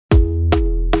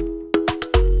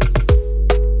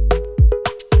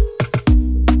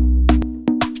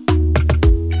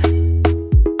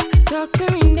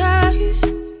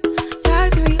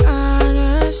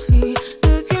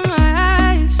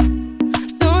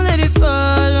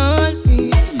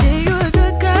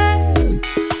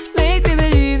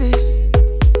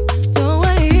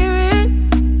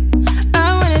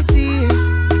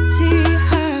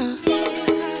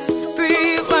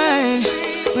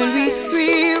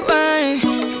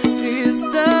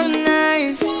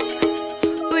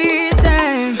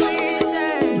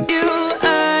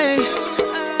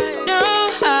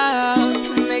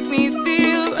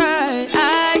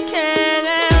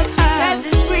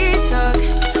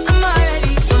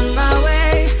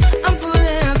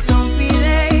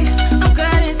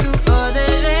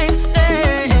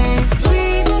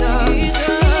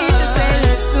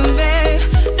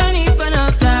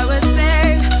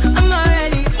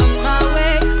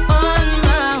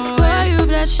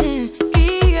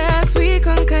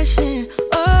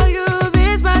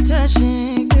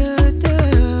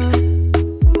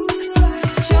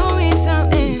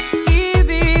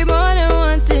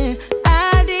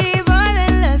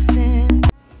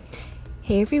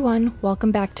Hey everyone,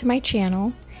 welcome back to my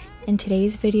channel. In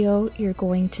today's video, you're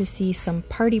going to see some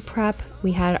party prep.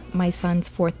 We had my son's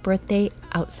 4th birthday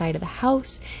outside of the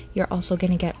house. You're also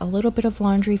going to get a little bit of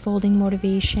laundry folding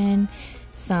motivation,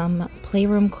 some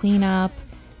playroom cleanup,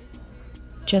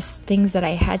 just things that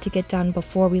I had to get done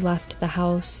before we left the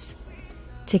house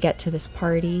to get to this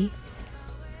party.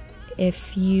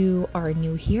 If you are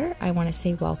new here, I want to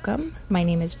say welcome. My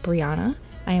name is Brianna.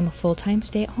 I am a full-time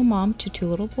stay-at-home mom to 2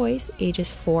 little boys,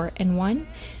 ages 4 and 1.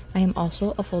 I am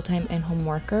also a full-time in-home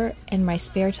worker. In my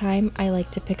spare time, I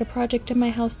like to pick a project in my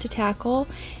house to tackle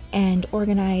and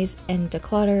organize and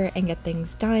declutter and get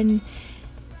things done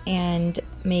and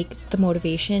make the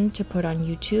motivation to put on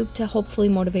YouTube to hopefully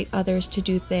motivate others to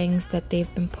do things that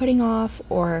they've been putting off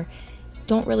or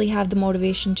don't really have the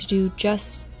motivation to do,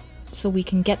 just so we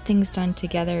can get things done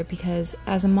together. Because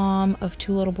as a mom of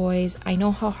 2 little boys, I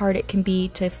know how hard it can be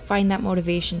to find that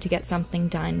motivation to get something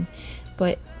done,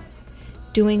 but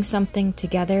doing something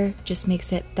together just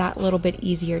makes it that little bit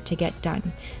easier to get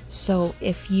done. So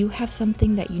if you have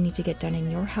something that you need to get done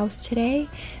in your house today,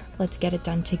 let's get it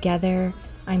done together.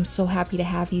 I'm so happy to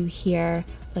have you here.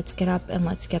 Let's get up and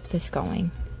let's get this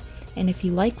going. And if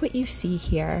you like what you see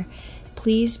here,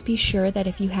 please be sure that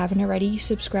if you haven't already, you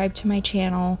subscribe to my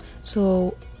channel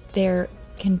so there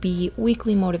can be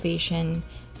weekly motivation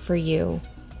for you,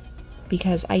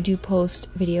 because I do post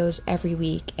videos every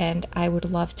week and I would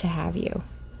love to have you.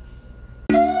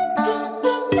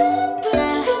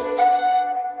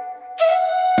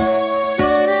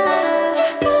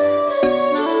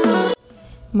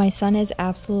 My son is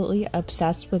absolutely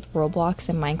obsessed with Roblox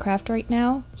and Minecraft right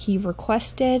now. He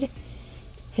requested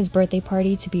his birthday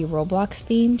party to be Roblox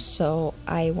themed, so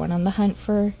I went on the hunt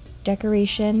for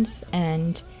decorations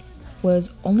and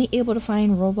was only able to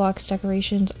find Roblox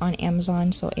decorations on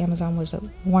Amazon, so Amazon was a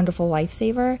wonderful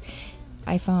lifesaver.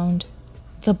 I found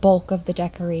the bulk of the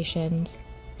decorations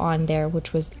on there,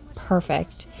 which was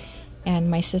perfect,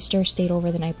 and my sister stayed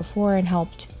over the night before and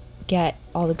helped get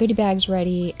all the goodie bags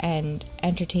ready and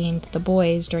entertained the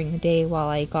boys during the day while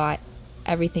I got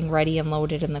everything ready and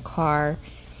loaded in the car.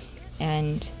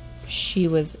 And she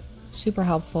was super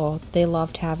helpful. They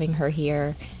loved having her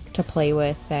here to play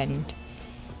with, and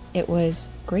it was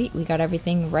great. We got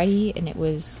everything ready and it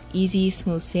was easy,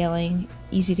 smooth sailing,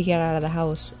 easy to get out of the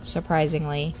house,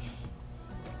 surprisingly.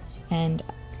 And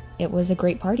it was a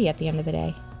great party at the end of the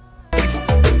day.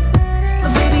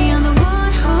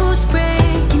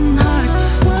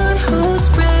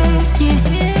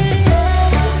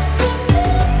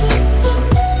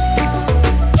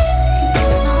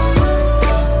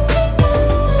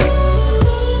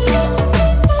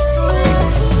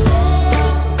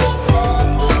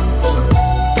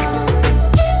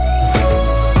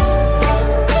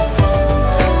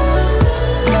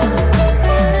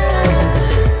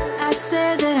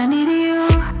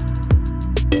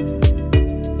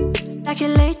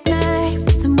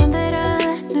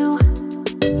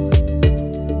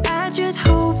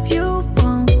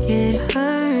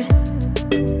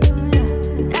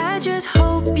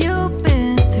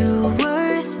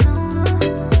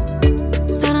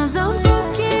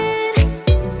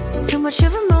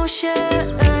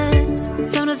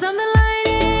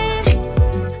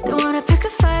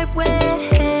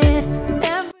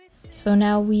 So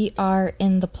now we are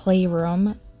in the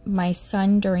playroom. My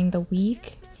son during the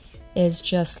week is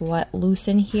just let loose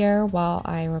in here while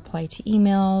I reply to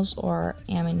emails or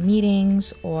am in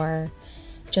meetings or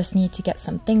just need to get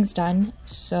some things done.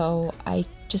 So I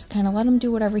just kind of let him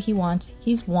do whatever he wants.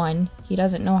 He's 1. He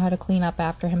doesn't know how to clean up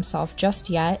after himself just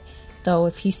yet, though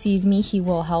if he sees me, he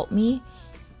will help me.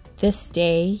 This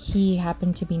day, he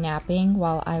happened to be napping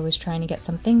while I was trying to get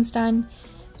some things done,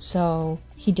 so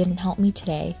he didn't help me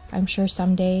today. I'm sure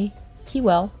someday he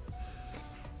will.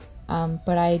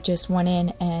 But I just went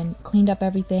in and cleaned up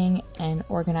everything and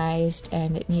organized,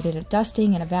 and it needed a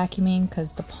dusting and a vacuuming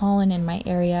because the pollen in my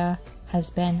area has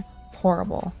been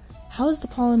horrible. How has the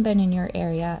pollen been in your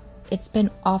area? It's been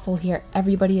awful here.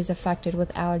 Everybody is affected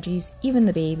with allergies, even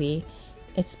the baby.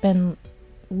 It's been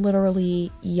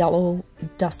literally yellow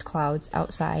dust clouds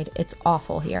outside. It's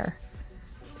awful here.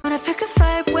 When I pick a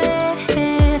fight with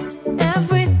it,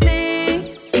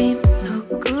 everything seems so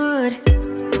good.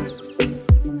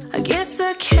 I guess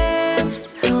I can't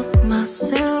help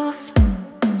myself.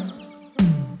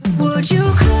 Would you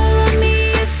call on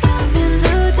me if I'm in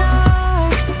the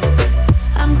dark?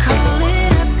 I'm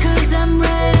calling up 'cause I'm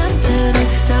right under the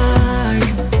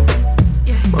stars.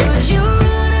 Would you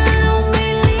run and on me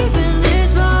leaving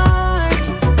this mark?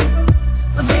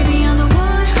 But baby, I'm the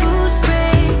one who's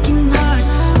breaking hearts,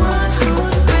 one who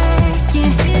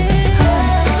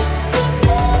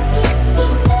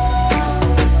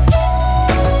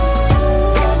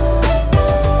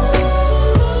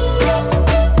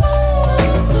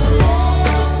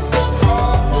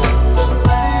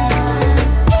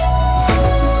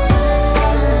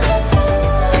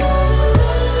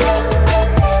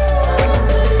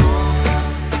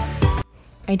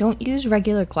I don't use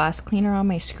regular glass cleaner on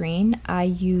my screen. I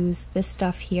use this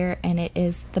stuff here, and it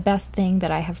is the best thing that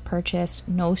I have purchased.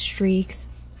 No streaks,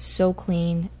 so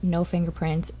clean, no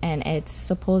fingerprints, and it's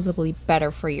supposedly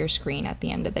better for your screen at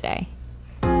the end of the day.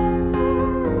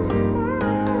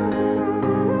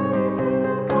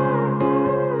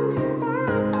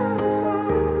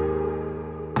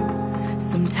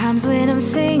 Sometimes when I'm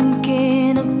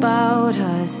thinking about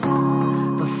us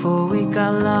before we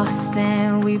got lost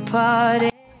and we parted.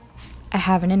 I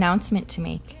have an announcement to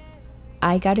make.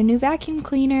 I got a new vacuum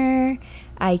cleaner.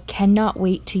 I cannot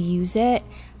wait to use it.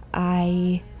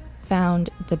 I found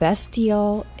the best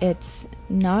deal. It's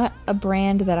not a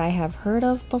brand that I have heard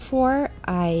of before.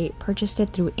 I purchased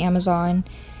it through Amazon,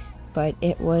 but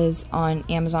it was on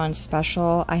Amazon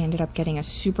special. I ended up getting a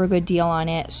super good deal on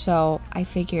it, so I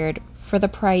figured for the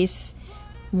price,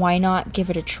 why not give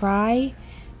it a try?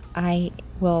 I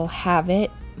will have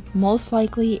it most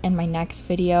likely in my next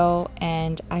video,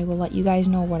 and I will let you guys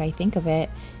know what I think of it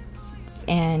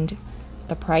and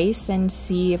the price and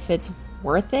see if it's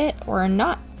worth it or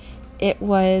not. It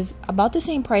was about the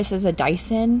same price as a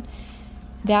Dyson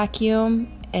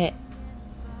vacuum. It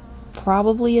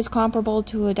probably is comparable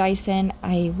to a Dyson.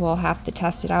 I will have to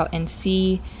test it out and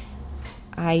see.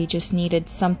 I just needed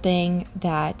something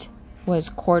that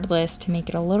was cordless to make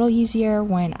it a little easier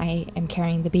when I am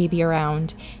carrying the baby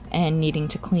around and needing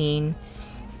to clean,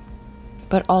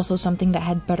 but also something that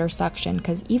had better suction,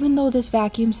 because even though this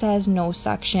vacuum says no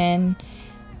suction,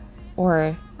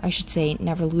 or I should say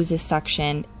never loses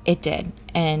suction, it did,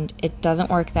 and it doesn't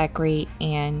work that great,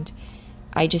 and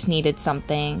I just needed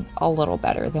something a little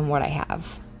better than what I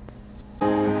have.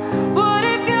 What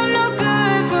if you're no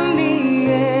good for me?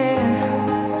 Yeah.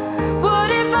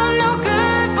 What if I'm no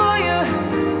good for you?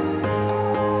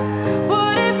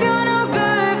 What if you're no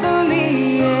good for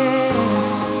me? Yeah.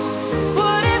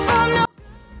 What if I'm no...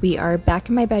 We are back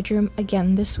in my bedroom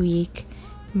again this week.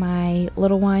 My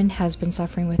little one has been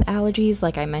suffering with allergies,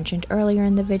 like I mentioned earlier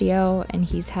in the video, and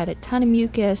he's had a ton of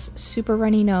mucus, super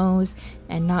runny nose,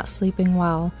 and not sleeping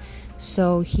well.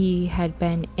 So he had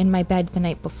been in my bed the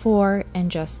night before,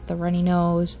 and just the runny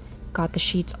nose got the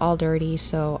sheets all dirty,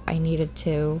 so I needed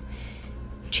to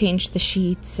change the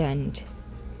sheets and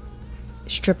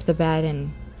strip the bed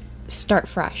and start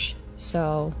fresh.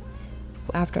 So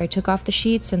after I took off the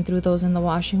sheets and threw those in the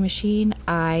washing machine,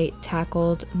 I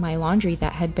tackled my laundry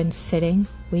that had been sitting,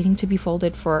 waiting to be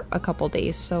folded for a couple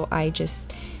days. So I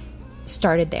just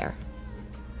started there.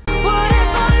 What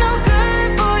if I'm no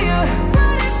good for you?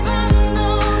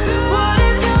 What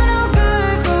if you're no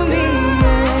good for me?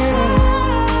 Yeah.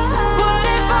 What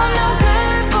if I'm no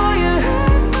good for you?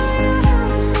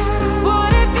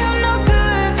 What if you're no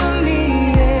good for me?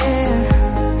 Yeah.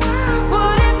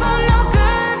 What if I'm no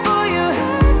good for you?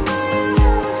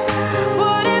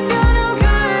 What if you're no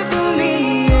good for me?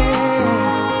 Yeah.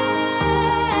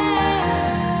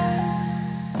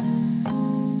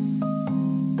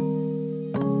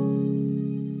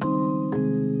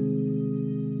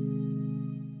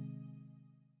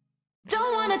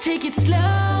 Don't wanna take it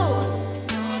slow,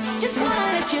 just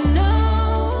wanna let you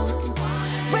know.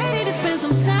 Ready to spend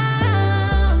some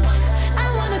time,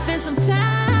 I wanna spend some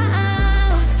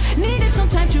time. Needed some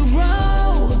time to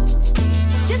grow,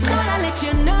 just thought I'd let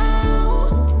you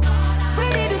know.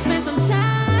 Ready to spend some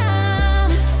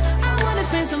time, I wanna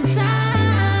spend some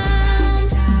time.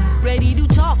 Ready to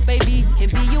talk, baby,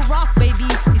 and be your rock, baby.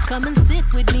 Please come and sit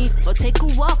with me, or take a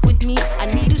walk with me. I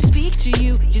need to speak to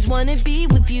you, just wanna be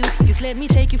with you. Just let me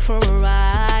take you for a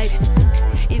ride.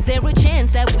 Is there a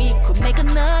chance that we could make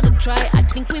another try? I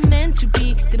think we're meant to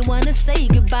be, didn't wanna say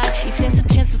goodbye. If there's a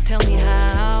chance, just tell me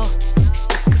how.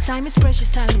 Cause time is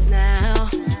precious, time is now.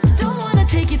 Don't wanna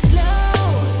take it slow,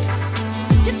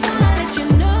 just wanna let you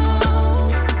know.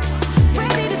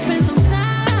 Ready to spend some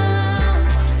time,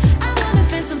 I wanna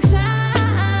spend some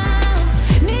time.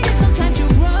 Needed some time to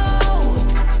grow,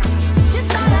 just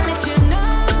thought I'd let you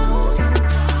know.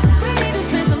 Ready to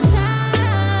spend some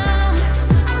time,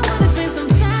 I wanna spend some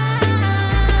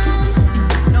time.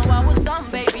 No, I was dumb,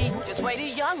 baby, just way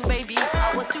too young, baby.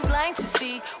 I was too blind to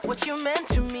see what you meant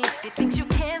to me. The things you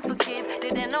can't forgive,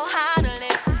 didn't know how to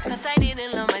live, cause I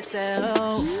didn't love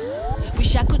myself.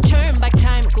 Wish I could turn back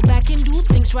time, go back and do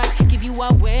things right. Give you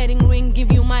a wedding ring,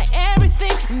 give you my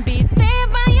everything, and be there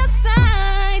by your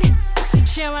side.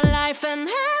 Share a life and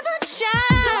have a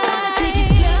child. Don't wanna take it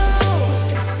slow,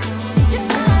 just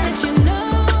wanna let you know.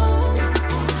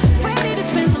 Ready to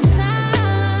spend some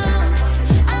time,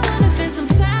 I wanna spend some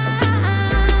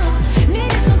time.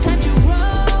 Needed some time to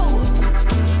grow,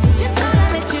 just wanna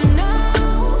let you know.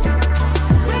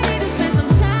 Ready to spend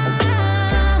some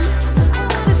time, I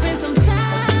wanna spend some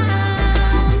time.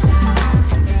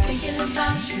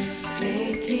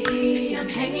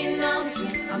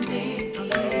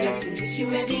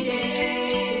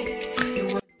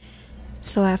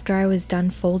 So after I was done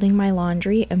folding my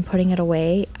laundry and putting it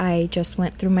away, I just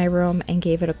went through my room and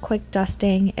gave it a quick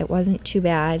dusting. It wasn't too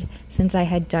bad since I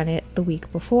had done it the week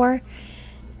before.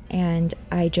 And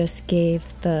I just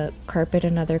gave the carpet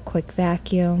another quick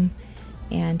vacuum.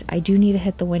 And I do need to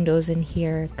hit the windows in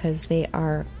here because they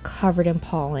are covered in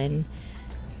pollen.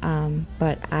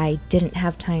 But I didn't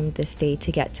have time this day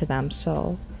to get to them,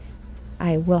 so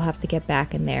I will have to get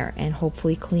back in there and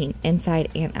hopefully clean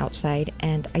inside and outside,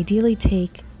 and ideally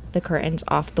take the curtains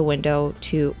off the window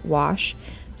to wash,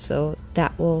 so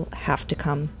that will have to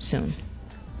come soon.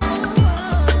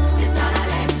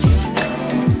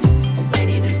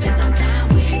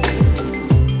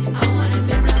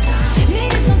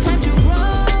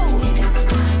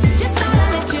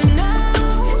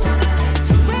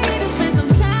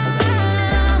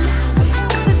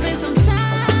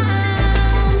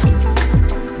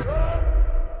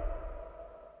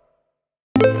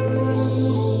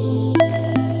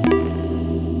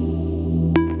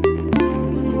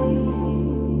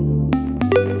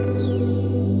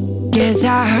 Yes,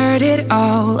 I heard it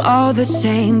all the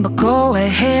same, but go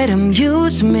ahead,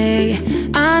 amuse me.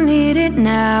 I need it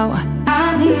now,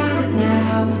 I need it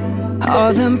now.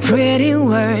 All them pretty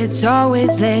words,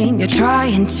 always lame. You're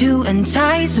trying to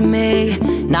entice me.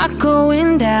 Not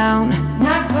going down,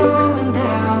 not going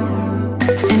down.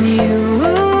 And you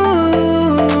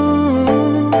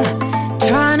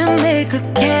trying to make a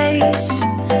case.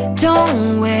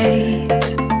 Don't wait,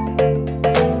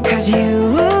 'cause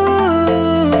you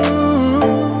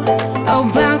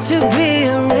about to be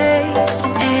erased,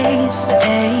 aced.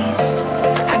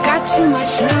 I got too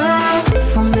much love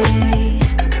for me.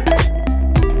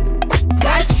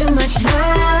 Got too much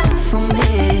love for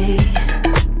me.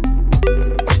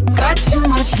 Got too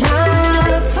much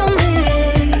love for me.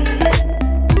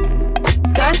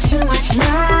 Got too much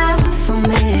love for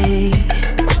me.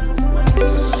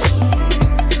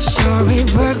 Sure,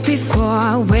 it worked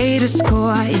before, way to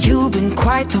score. You've been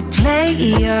quite the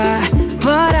player,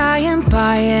 but I am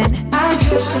buying, I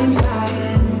just ain't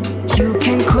buying. You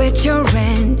can quit your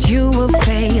rent, you will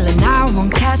fail, and I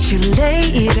won't catch you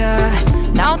later.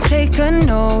 Now take a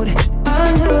note,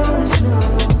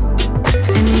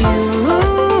 and you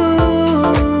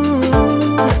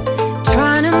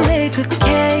trying to make a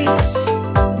case.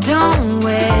 Don't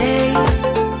wait,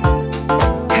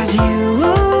 'cause you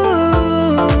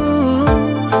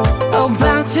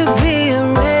about to be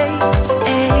erased,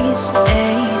 aced.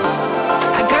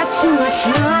 I got too much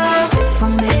love for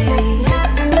me.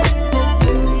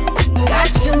 Got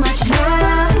too much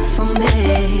love for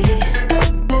me.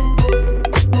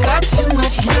 Got too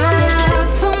much love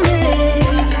for me.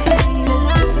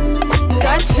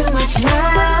 Got too much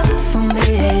love for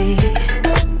me.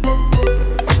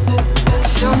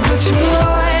 So much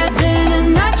more than a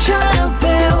natural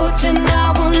built, and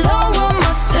I won't lower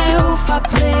myself. I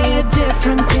play a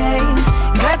different game.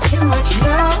 Got too much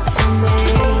love for me.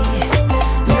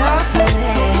 Love for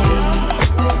me.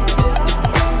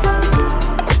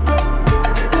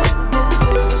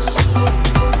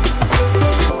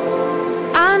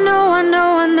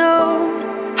 I know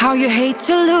how you hate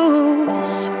to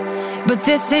lose, but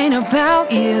this ain't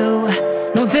about you.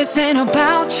 No, this ain't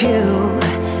about you.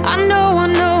 I know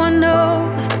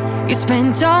you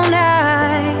spent all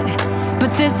night,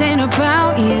 but this ain't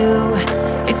about you.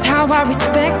 It's how I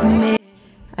respect me.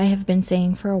 I have been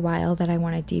saying for a while that I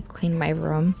want to deep clean my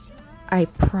room. I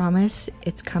promise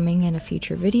it's coming in a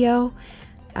future video.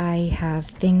 I have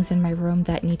things in my room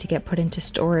that need to get put into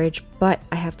storage, but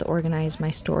I have to organize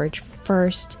my storage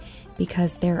first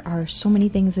because there are so many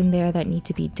things in there that need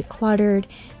to be decluttered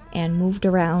and moved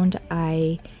around.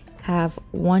 I have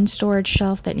one storage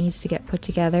shelf that needs to get put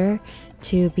together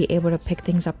to be able to pick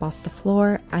things up off the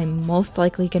floor. I'm most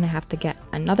likely going to have to get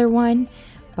another one,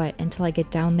 but until I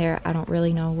get down there, I don't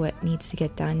really know what needs to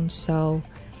get done, so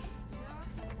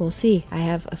we'll see. I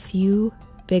have a few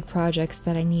big projects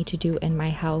that I need to do in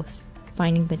my house.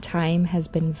 Finding the time has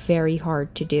been very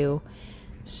hard to do,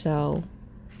 so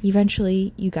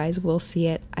eventually you guys will see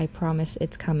it. I promise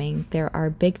it's coming. There are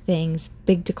big things,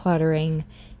 big decluttering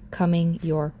coming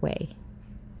your way.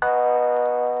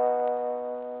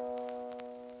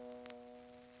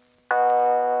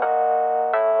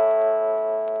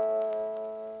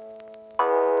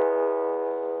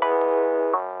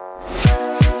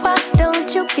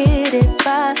 You get it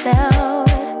by now.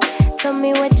 Tell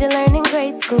me what you learned in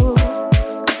grade school.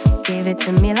 Give it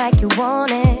to me like you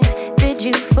want it. Did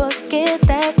you forget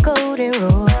that golden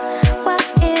rule? Why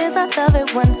is our love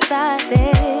it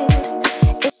one-sided?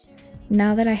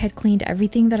 Now that I had cleaned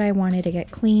everything that I wanted to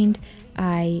get cleaned,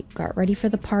 I got ready for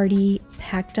the party,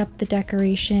 packed up the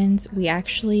decorations. We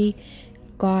actually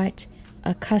got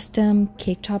a custom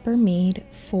cake topper made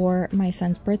for my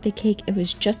son's birthday cake. It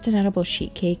was just an edible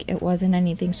sheet cake. It wasn't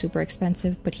anything super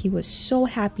expensive, but he was so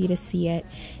happy to see it,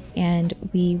 and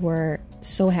we were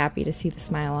so happy to see the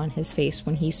smile on his face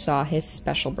when he saw his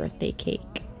special birthday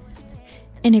cake.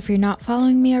 And if you're not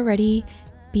following me already,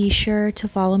 be sure to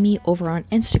follow me over on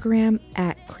Instagram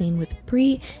at Clean with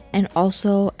Brie, and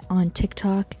also on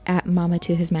TikTok at Mama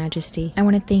to His Majesty. I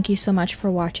want to thank you so much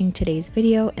for watching today's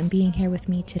video and being here with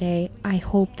me today. I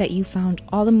hope that you found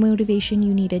all the motivation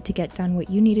you needed to get done what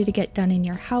you needed to get done in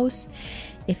your house.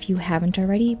 If you haven't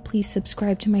already, please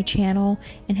subscribe to my channel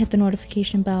and hit the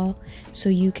notification bell so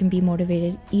you can be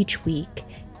motivated each week.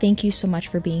 Thank you so much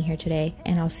for being here today,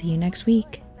 and I'll see you next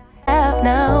week.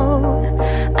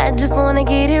 Now, I just wanna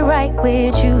get it right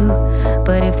with you,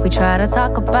 but if we try to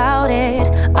talk about it,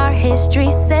 our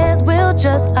history says we'll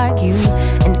just argue,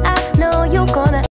 and I know you're gonna